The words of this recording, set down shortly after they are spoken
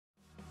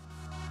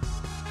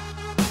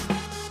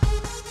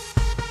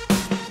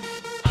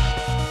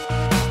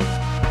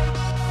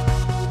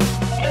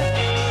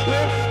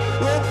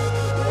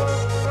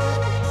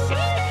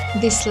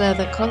This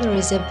leather collar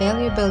is a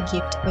valuable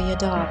gift for your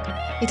dog.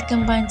 It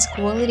combines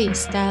quality,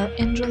 style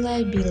and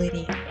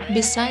reliability.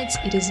 Besides,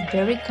 it is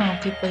very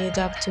comfy for your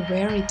dog to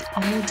wear it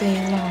all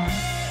day long.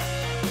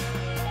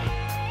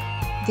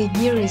 The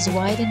gear is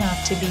wide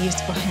enough to be used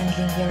for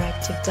handling your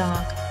active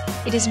dog.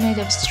 It is made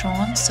of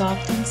strong,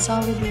 soft and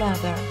solid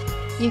leather.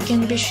 You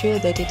can be sure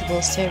that it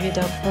will serve your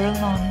dog for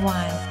a long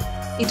while.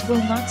 It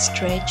will not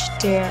stretch,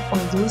 tear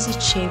or lose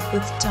its shape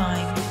with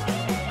time.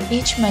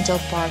 Each metal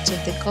part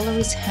of the collar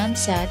is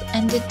hand-set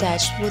and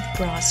attached with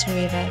brass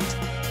rivet.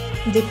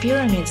 The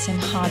pyramids and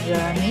hardware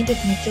are made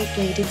of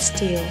nickel-plated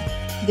steel.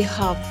 The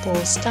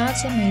half-pole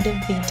studs are made of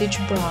vintage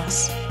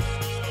brass.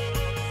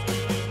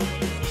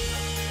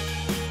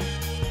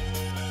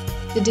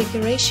 The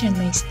decoration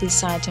makes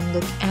this item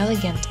look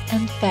elegant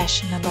and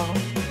fashionable.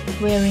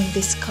 Wearing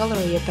this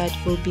collar, your pet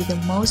will be the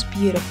most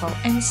beautiful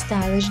and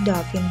stylish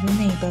dog in the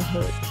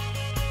neighborhood.